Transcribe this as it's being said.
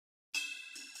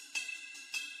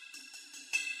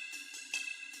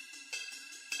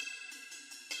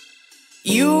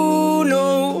You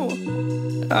know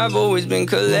I've always been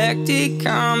collected,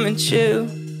 calm and chill.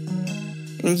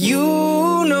 And you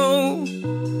know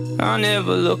I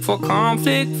never look for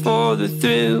conflict for the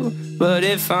thrill. But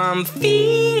if I'm feeling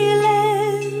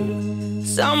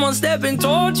someone stepping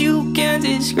towards you, can't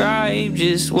describe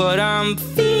just what I'm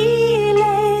feeling.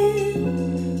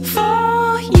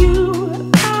 For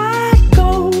you I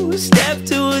go step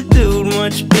to a dude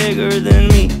much bigger than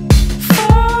me.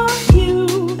 For you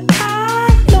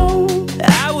I know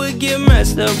I would get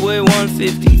messed up with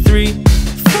 153.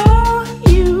 For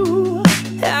you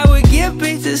I would get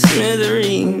beat to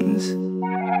smithereens.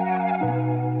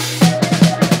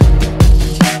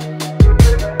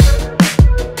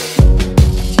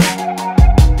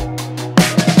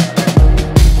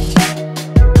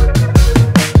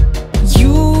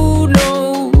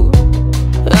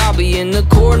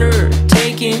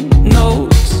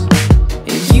 Notes,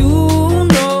 and you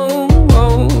know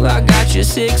I got your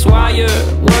 6-wire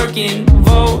working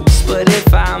volts. But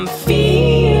if I'm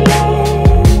feeling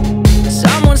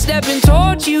someone stepping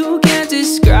towards you, can't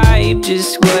describe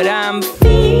just what I'm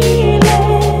feeling.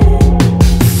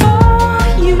 For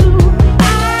you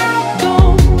I go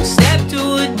step to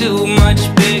a dude much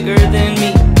bigger than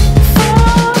me.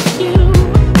 For you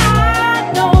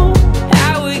I know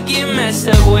I would get messed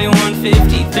up with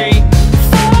 153.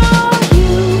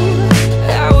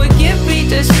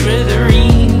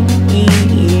 Smithereens.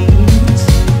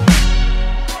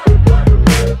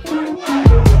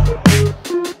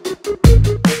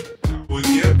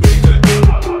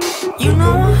 You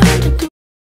know I had to do.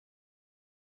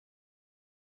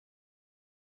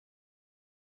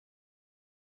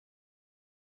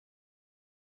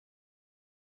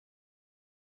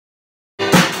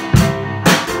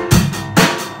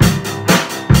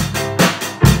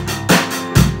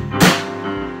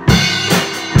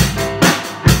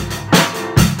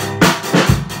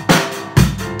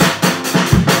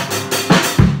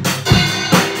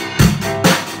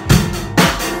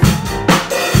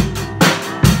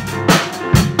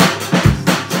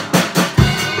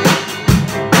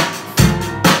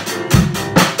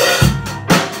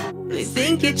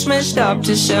 It's messed up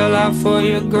to sell out for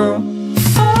your girl.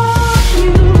 For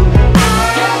you I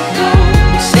go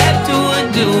step to a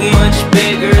dude much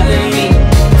bigger than me.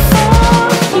 For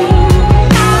you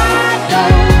I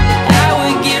know I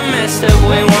would get messed up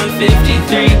with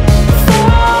 153. For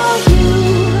you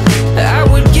I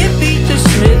would get beat to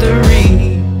smithereens.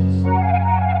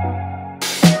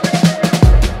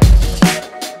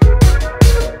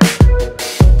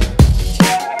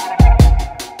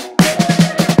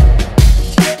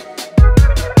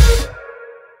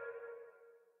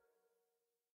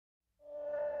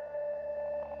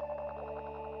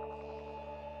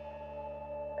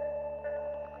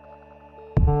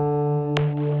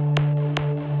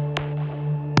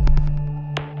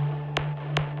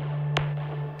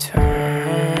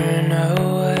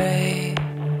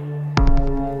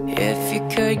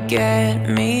 Get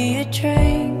me a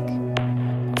drink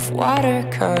of water,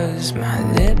 'cause my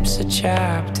lips are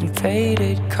chapped and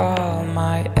faded. Call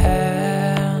my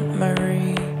Aunt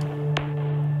Marie.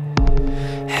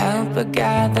 Help her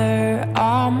gather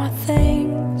all my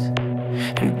things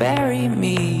and bury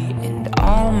me in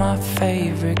all my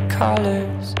favorite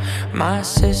colors. My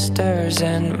sisters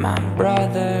and my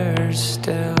brothers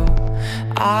still.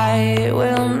 I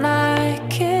will not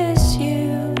kiss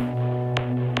you,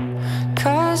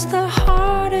 'cause the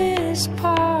hardest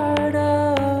part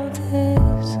of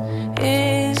this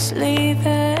is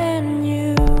leaving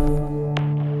you.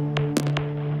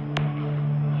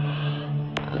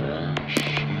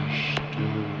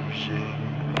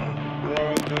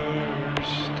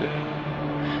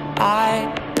 I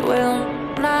will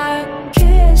not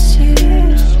kiss you.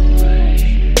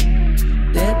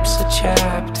 Lips are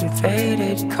chapped and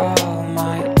faded. Call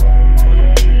my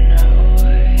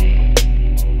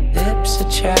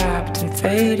chapped and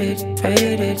faded,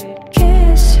 faded.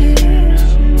 Kiss you.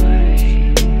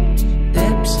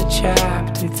 Lips are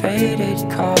chapped and faded.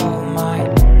 Call my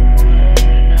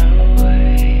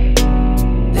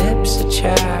lips are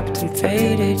chapped and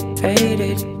faded,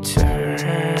 faded.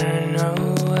 Turn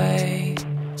away,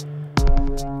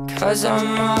 'cause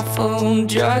I'm awful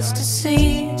just to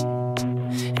see.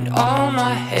 And all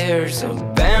my hair's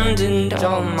abandoned,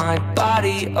 all my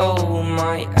body, oh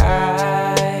my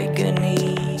agony.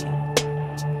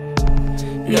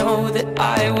 Know that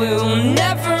I will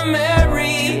never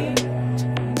marry.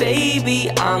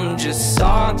 Baby, I'm just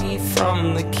soggy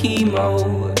from the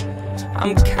chemo.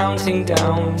 I'm counting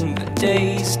down the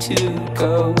days to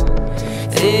go.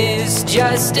 This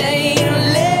just ain't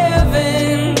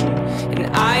living, and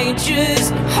I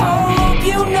just hope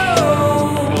you know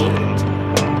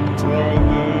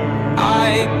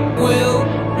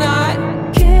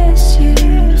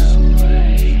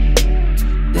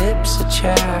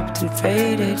chapped and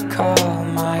faded. Call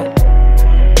my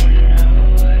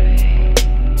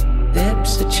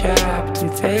lips are chapped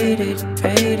and faded,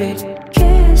 faded.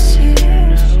 Kiss you.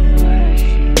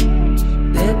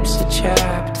 Lips are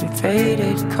chapped and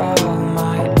faded. Call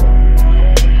my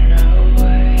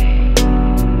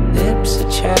lips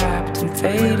are chapped and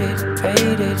faded,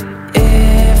 faded.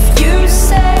 If you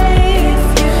say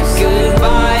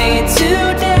goodbye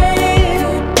today,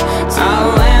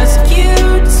 I'll ask you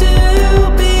to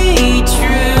be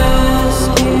true.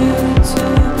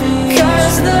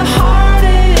 'Cause the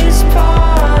hardest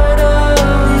part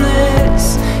of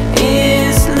this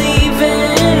is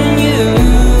leaving you.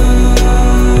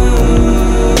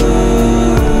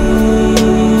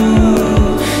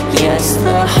 Yes,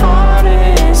 the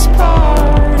hardest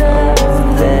part of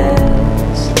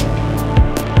this.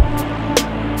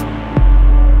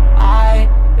 I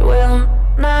will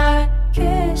not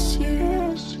kiss you.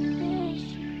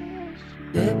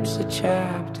 Lips are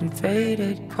chapped and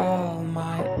faded. Call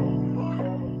my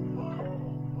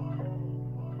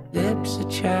lips are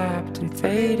chapped and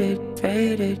faded,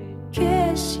 faded.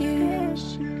 Kiss you.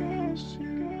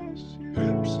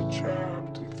 Lips are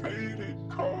chapped and faded.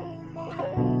 Call my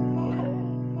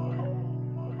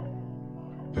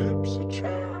lips are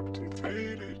chapped and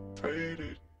faded,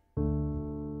 faded.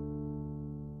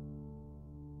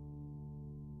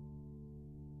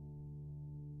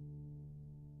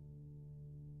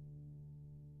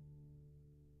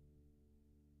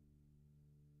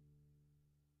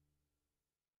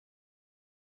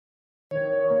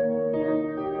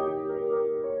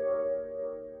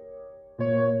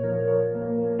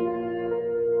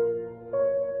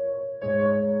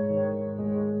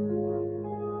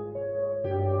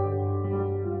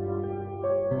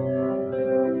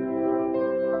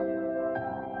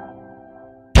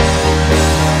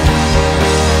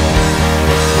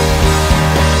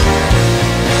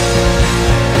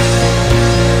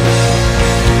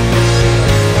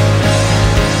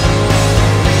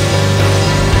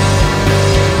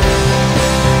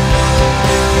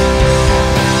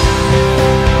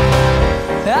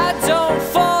 I don't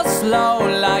fall slow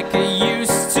like I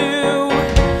used to.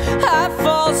 I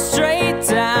fall straight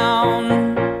down.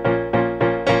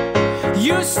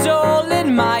 You stole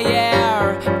in my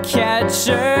air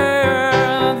catcher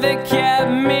that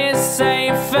kept me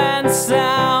safe and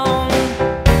sound.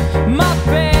 My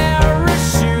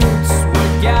parachutes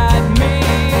would guide me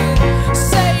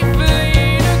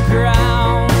safely to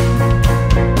ground.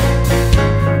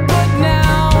 But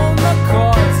now the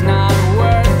cord's not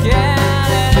working.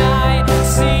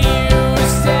 See you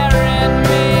staring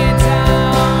me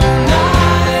down.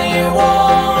 I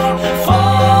won't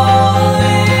fall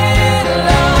in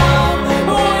love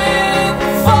with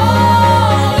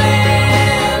falling.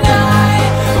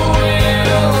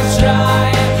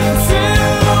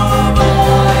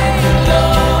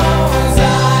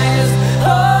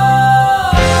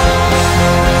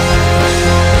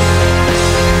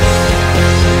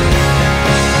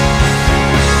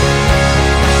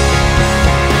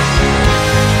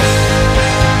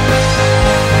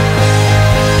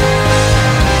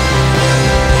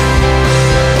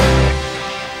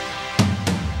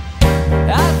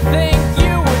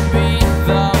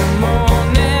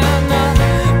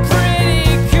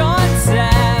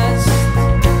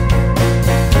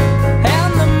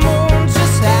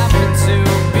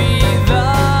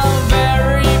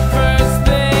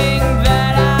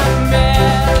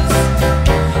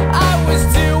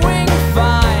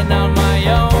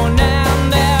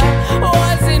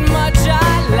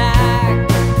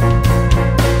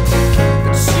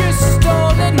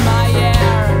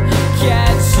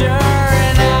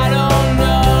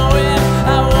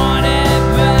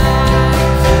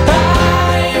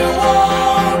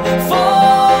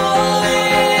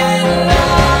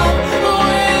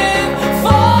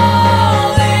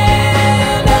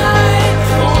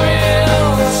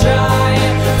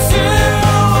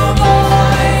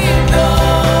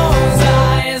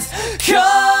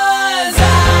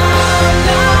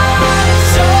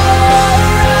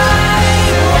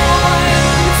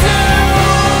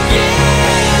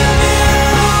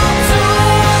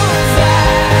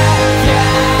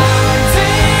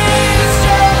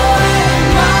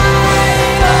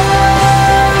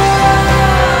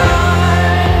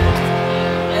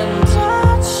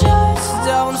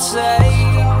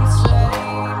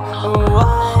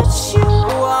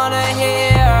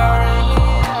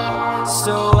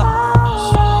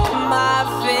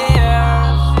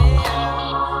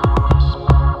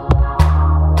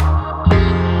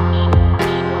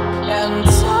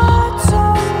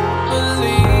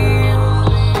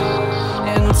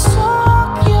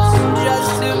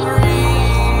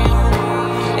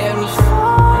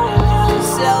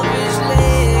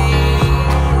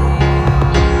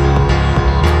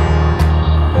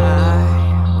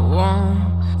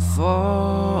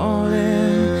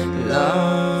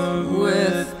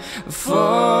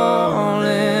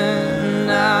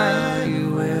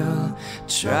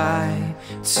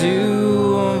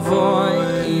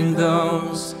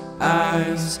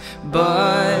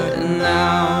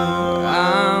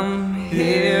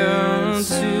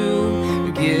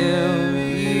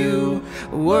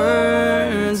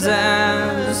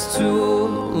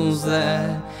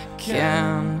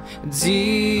 can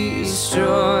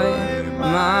destroy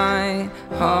my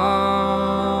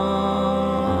heart.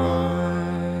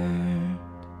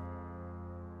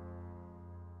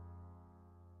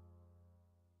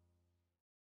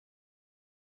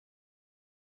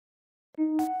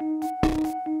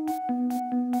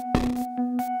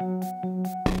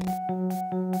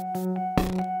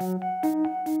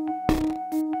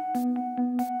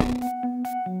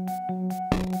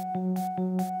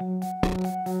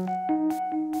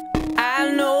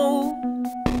 I know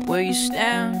where you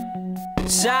stand,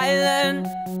 silent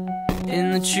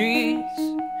in the trees,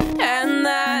 and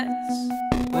that's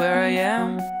where I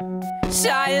am,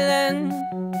 silent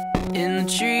in the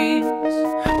trees.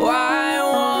 Why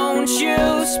won't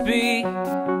you speak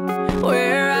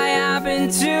where I happen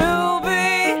to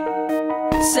be?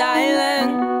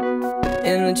 Silent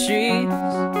in the trees,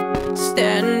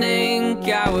 standing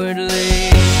cowardly.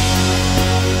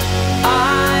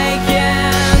 I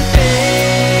can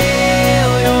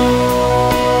feel your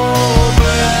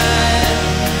breath,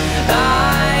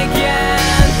 I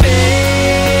can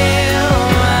feel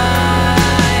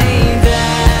my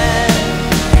death.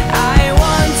 I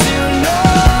want to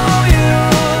know you,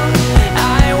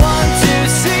 I want to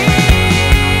see,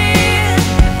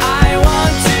 I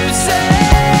want to say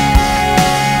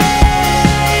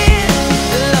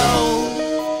hello,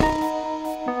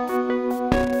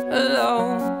 hello,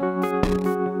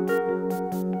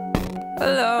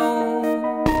 hello,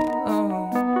 oh,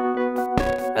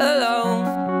 hello.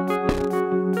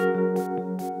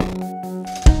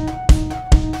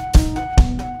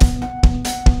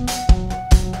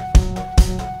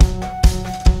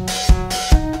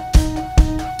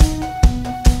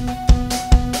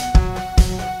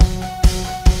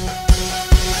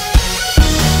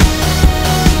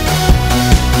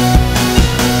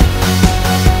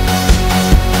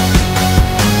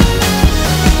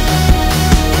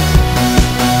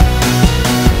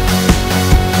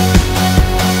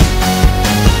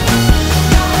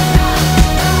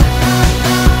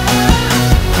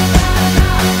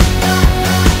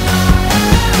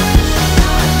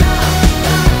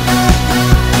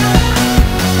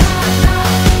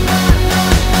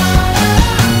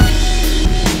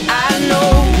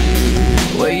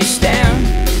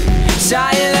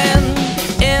 Silent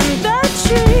in the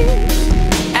trees,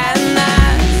 and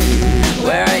that's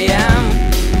where I am.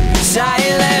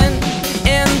 Silent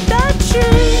in the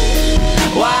trees.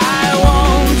 Why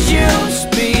won't you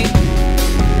speak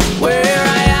where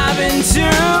I happen to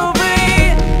be?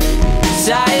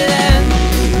 Silent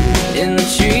in the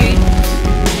trees,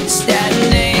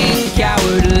 standing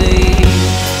cowardly.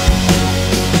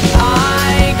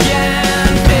 I can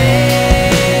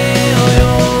feel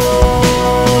your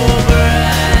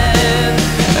breath,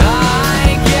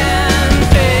 I can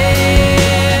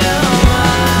feel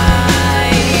my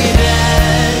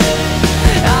death.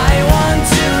 I want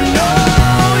to know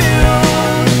you,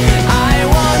 I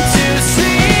want to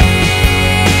see,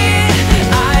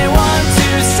 I want to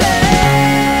say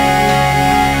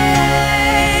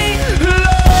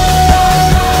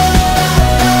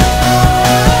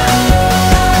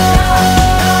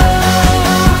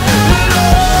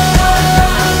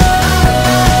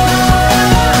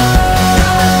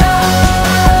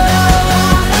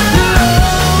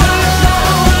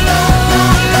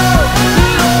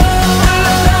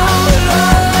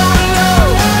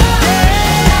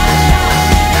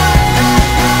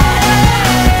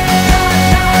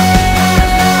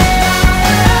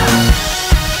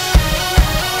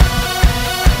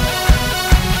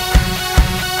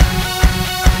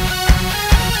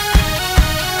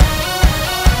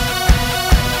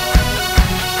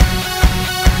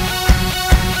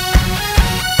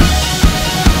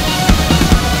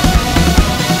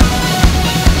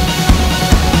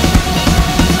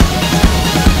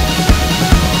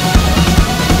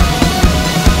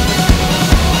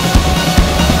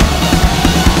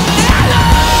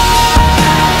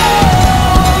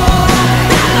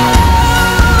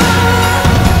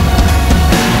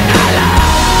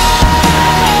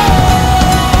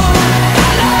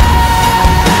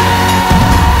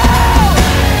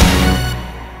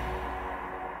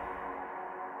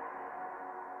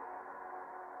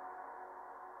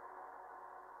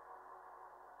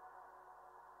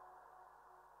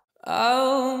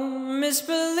oh,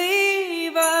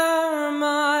 misbeliever,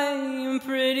 my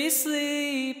pretty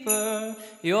sleeper,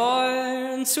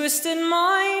 your twisted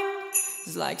mind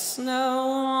is like snow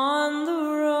on the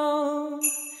road.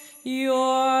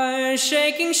 Your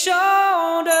shaking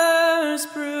shoulders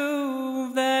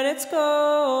prove that it's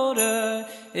colder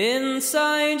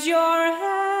inside your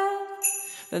head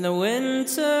than the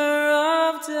winter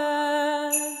of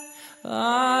death.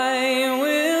 I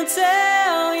will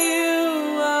tell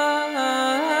you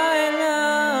I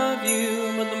love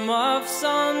you, but the muffs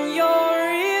on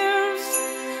your ears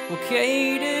will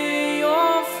cater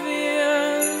your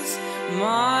fears.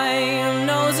 My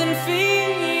nose and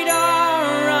feet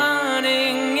are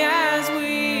running as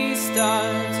we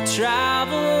start to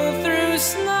travel through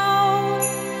snow.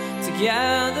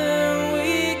 Together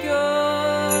we go.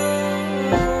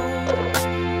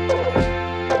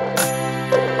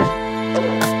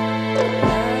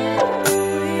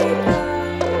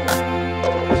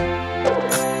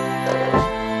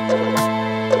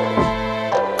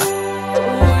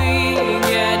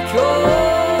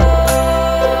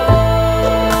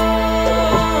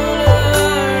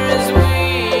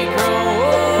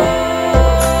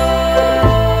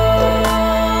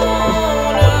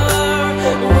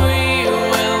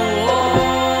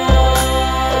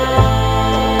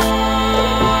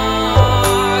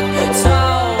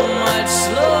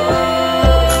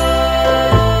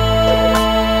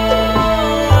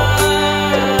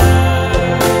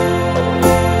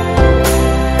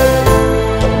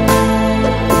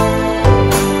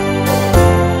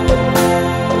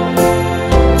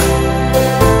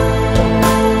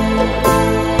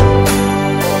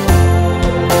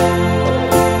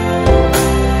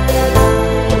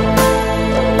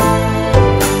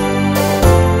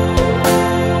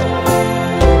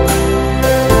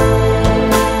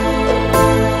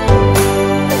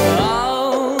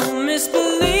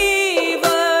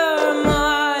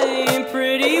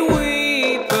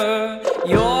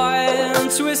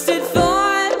 Twisted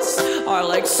thoughts are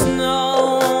like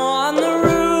snow on the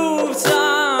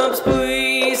rooftops.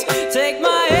 Please take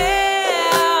my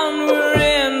hand, we're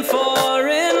in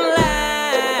foreign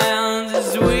lands.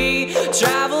 As we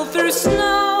travel through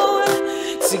snow,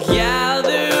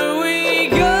 together we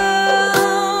go.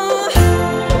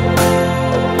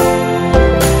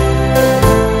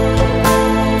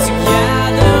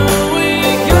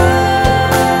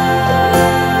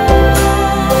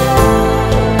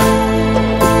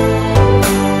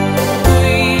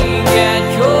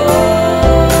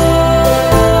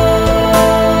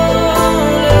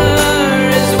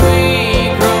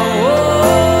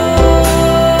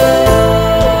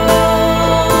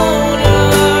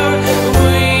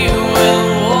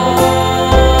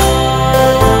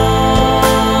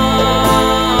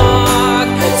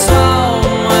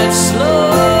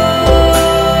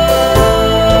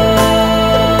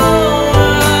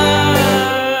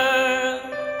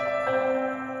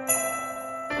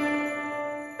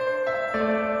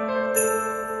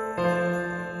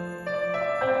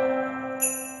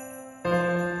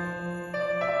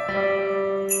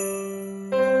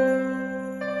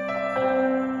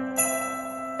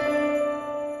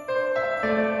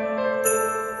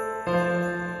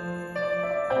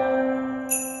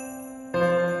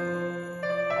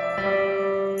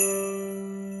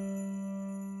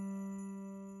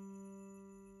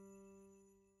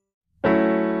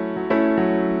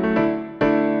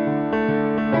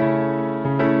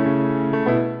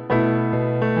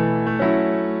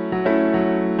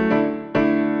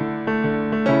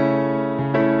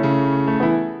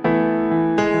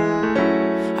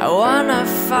 I wanna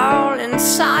fall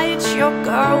inside your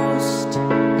ghost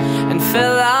and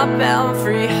fill up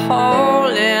every hole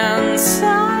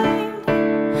inside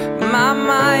my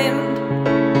mind.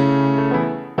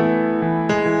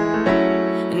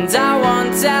 And I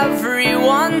want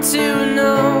everyone to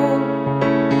know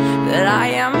that I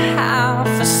am half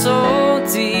a soul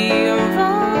divided.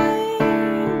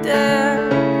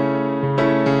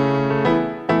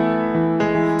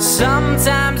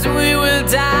 Sometimes we will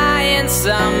die and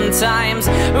sometimes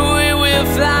we will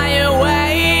fly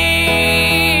away.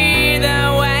 The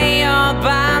way you're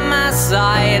by my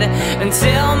side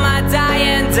until my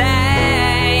dying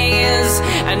days.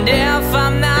 And if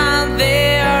I'm not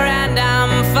there and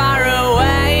I'm far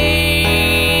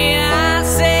away, I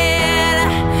said,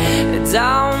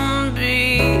 don't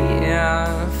be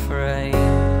afraid.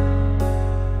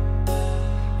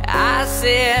 I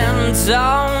said,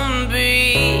 don't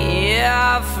be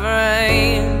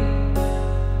afraid.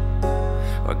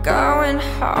 We're going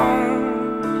home.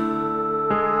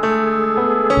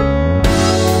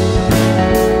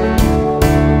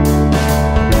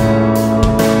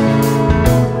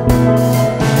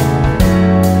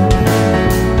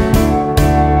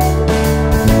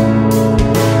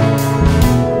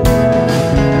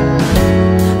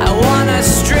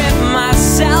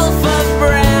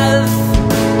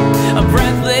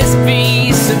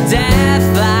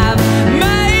 Death I've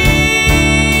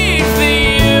made for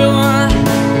you.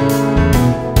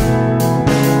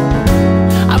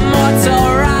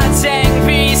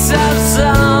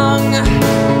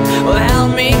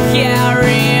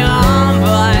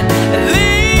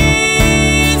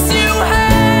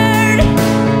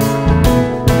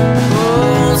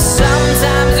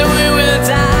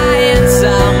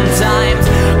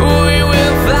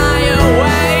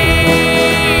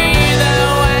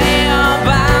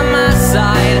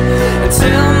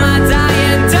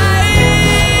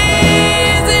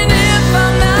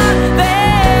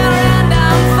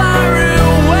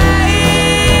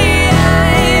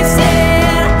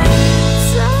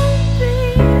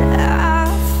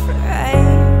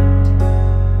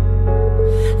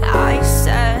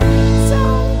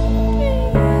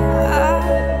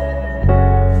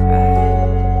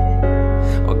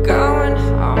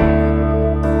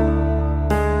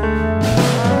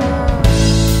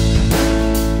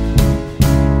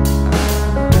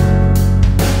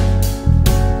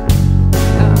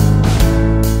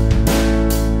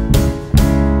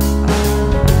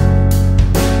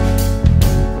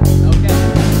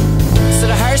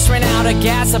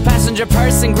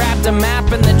 grabbed a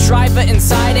map and the driver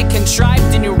inside it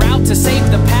contrived a new route to save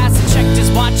the past. And checked his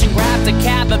watch and grabbed a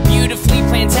cab, a beautifully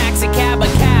planned taxi cab. A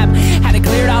cab had it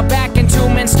cleared out back and two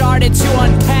men started to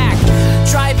unpack.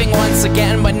 Driving once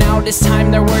again, but now this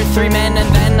time there were three men.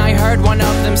 And then I heard one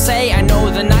of them say, I know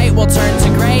the night will turn to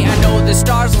gray, I know the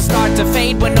stars will start to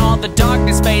fade when all the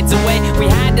darkness fades away. We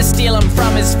had to steal him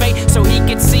from his fate so he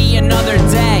could see another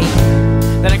day.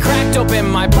 Then I cracked open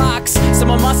my box,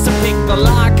 someone must have picked the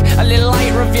lock. A little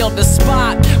light revealed the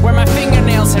spot where my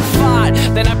fingernails had fought.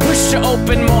 Then I pushed it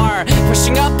open more,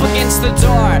 pushing up against the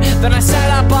door. Then I sat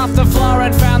up off the floor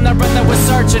and found the breath I was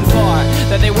searching for.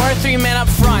 That they were three men up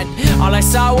front, all I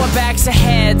saw were backs of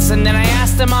heads. And then I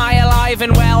asked, am I alive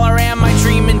and well, or am I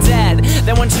dreaming dead?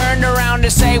 Then one turned around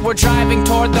to say, we're driving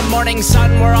toward the morning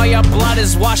sun, where all your blood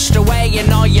is washed away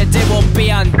and all you did will be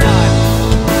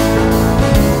undone.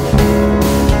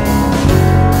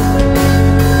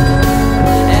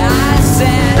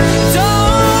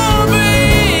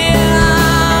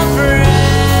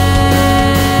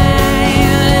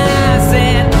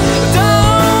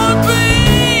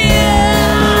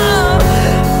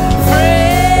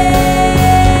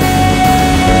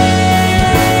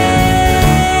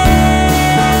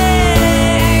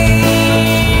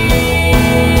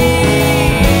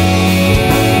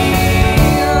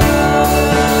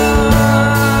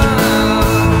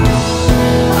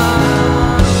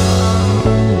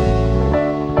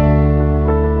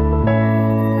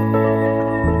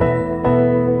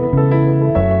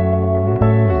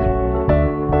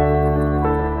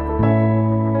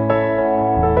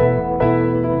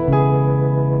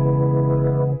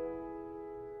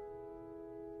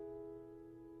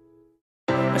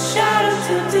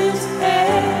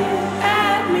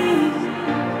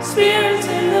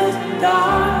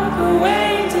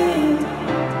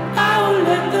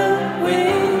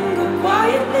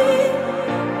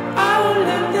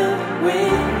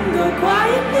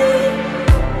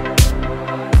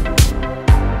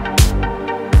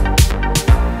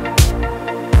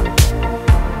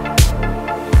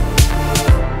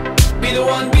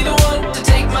 Be the one to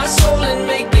take my soul and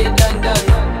make it undone.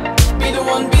 Be the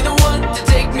one to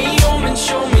take me home and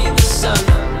show me the sun.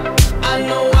 I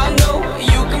know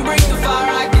you can bring the fire,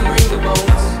 I can bring the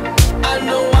bones. I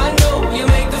know you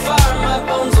make the fire, my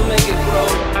bones will make it grow.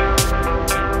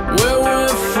 Where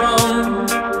we're from,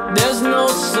 there's no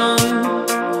sun.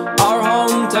 Our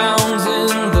hometown's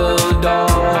in the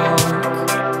dark.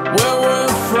 Where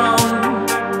we're from,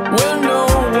 we're no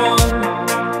one.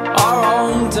 Our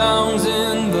hometown's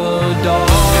in the dark.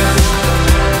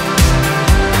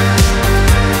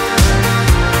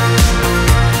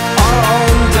 Our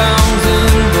hometown's in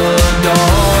the dark.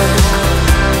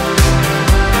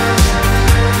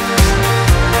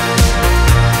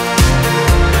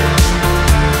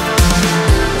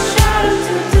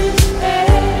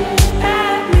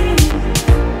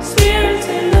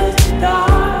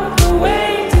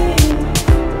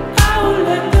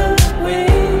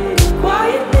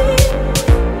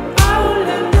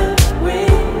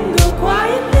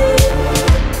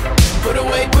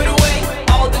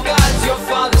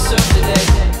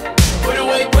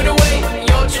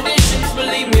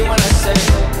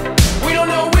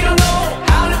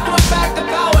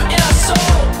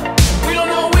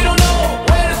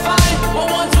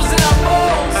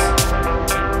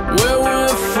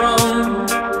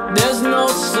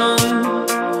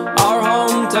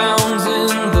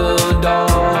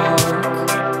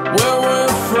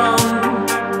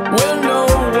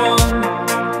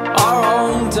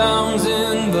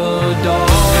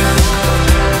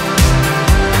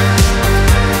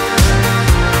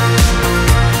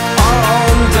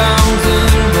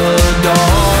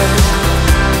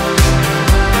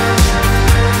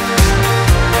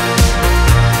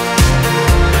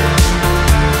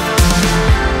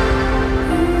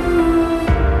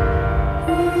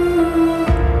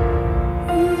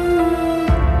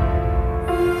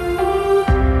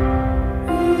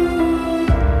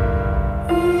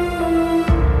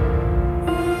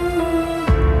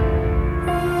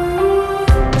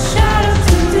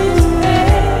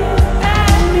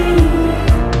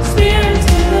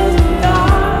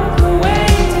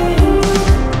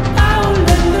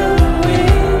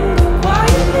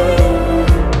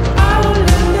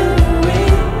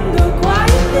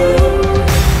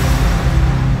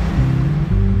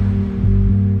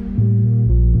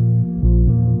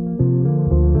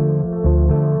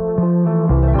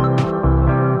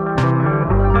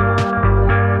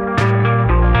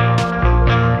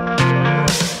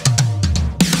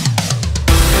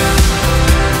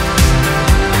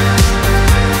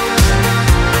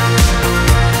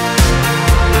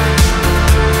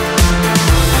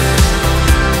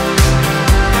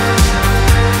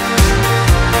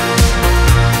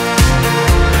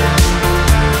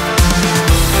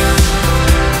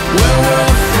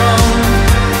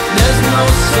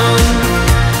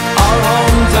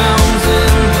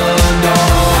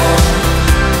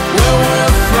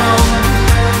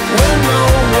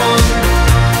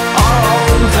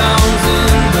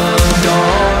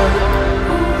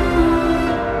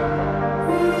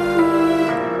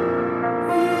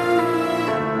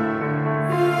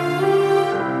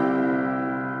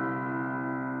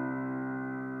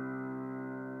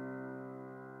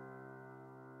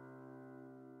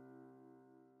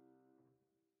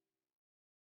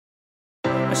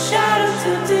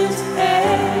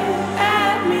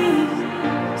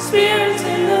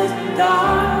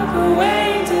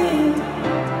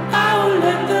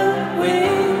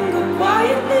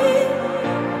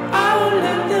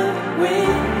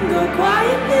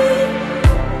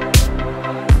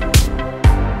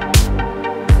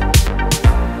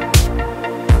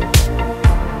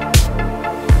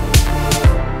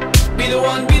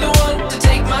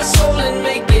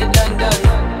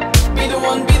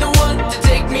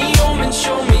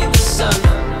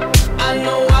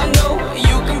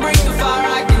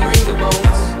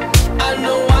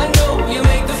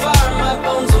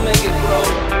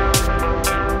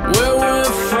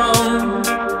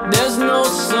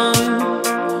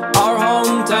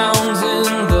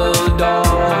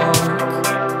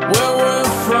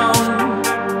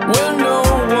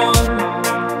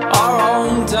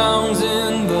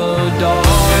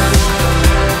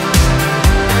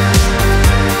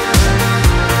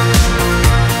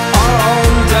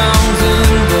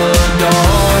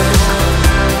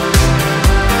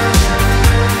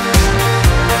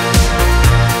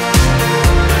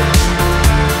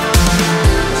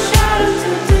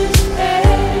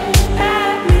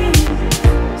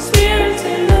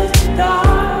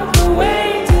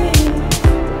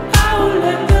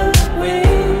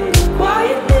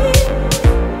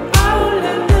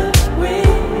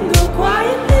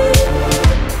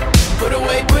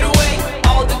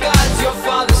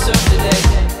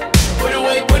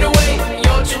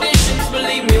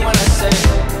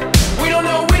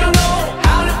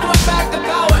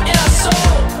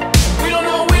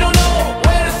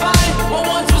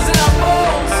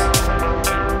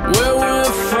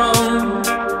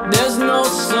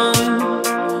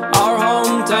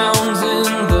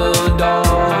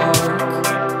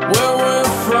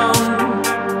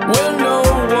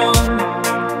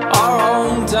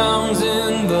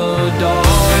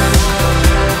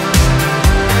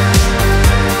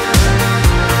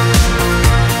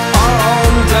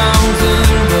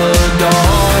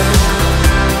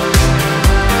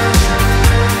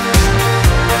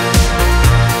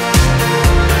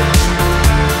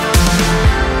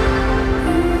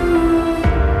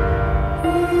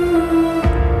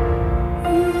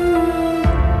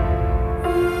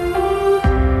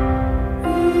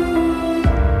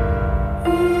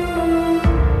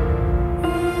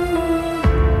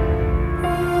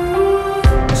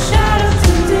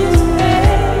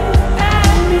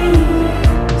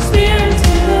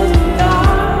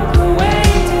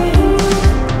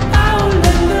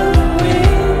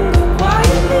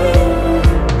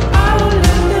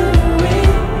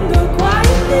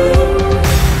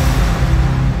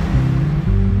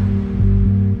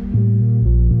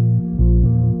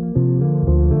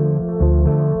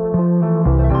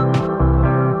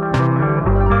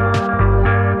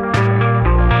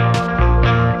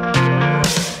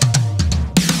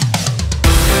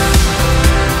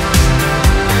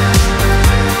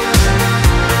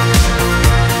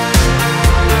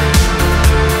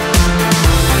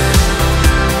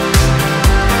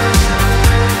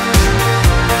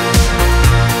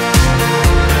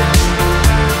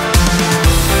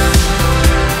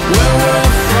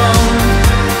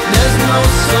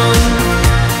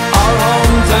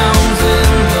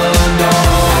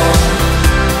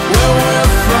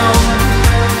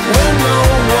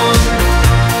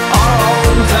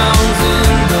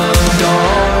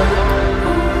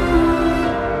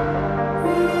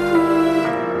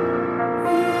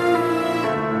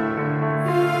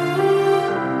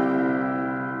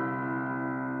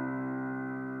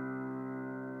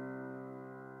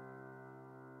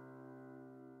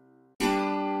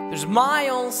 There's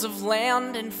miles of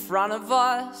land in front of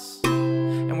us,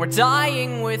 and we're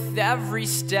dying with every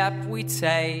step we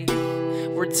take.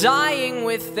 We're dying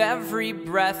with every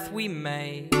breath we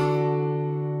make.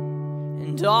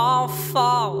 And I'll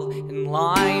fall in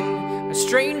line. A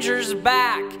stranger's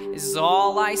back is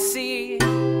all I see.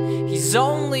 He's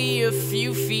only a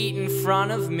few feet in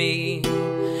front of me,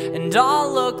 and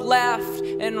I'll look left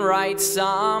and right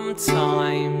sometimes,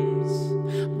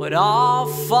 but I'll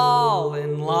fall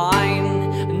in line.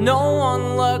 No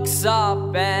one looks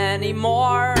up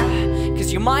anymore,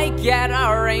 'cause you might get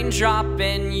a raindrop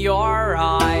in your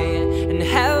eye, and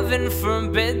heaven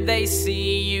forbid they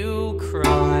see you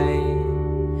cry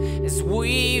as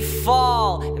we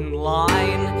fall in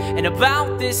line. And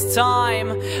about this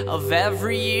time of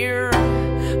every year,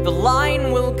 the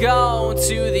line will go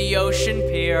to the ocean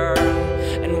pier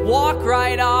and walk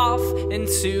right off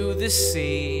into the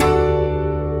sea.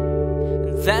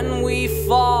 And then we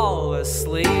fall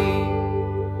asleep.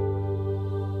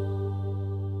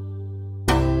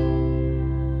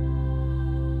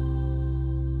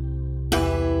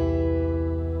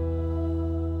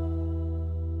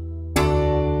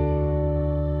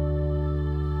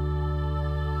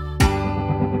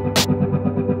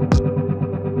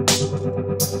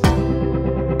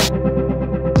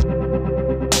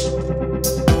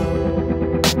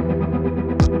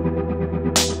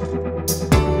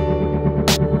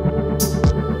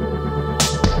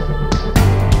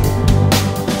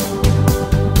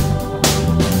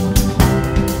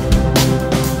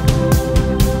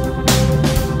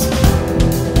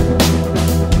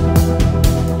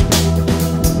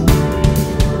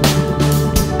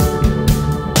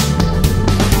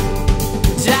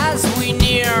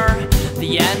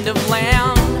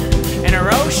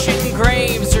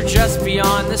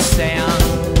 Beyond the sand,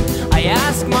 I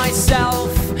ask myself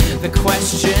the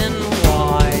question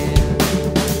why.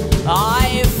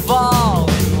 I fall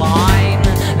in line,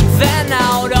 then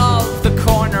out of the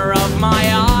corner of my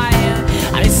eye,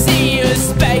 I see a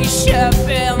spaceship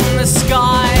in the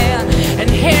sky, and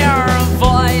hear a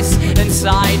voice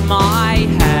inside my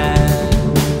head.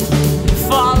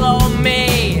 Follow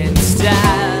me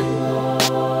instead.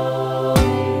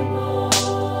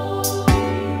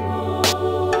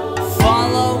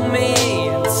 Follow me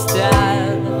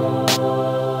instead.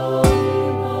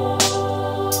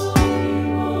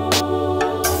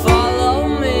 Follow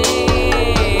me.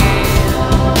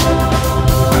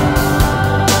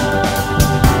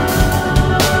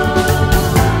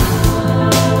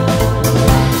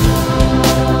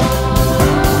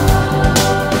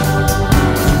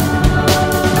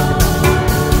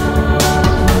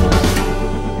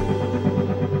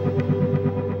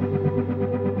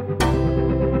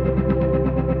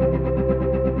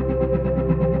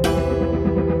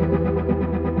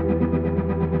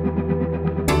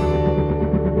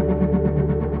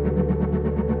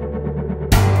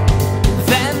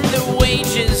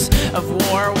 Of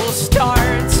war will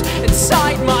start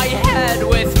inside my head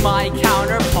with my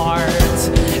counterparts,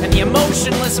 and the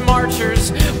emotionless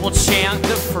marchers will chant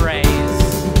the phrase,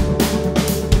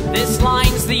 "This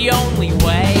line's the only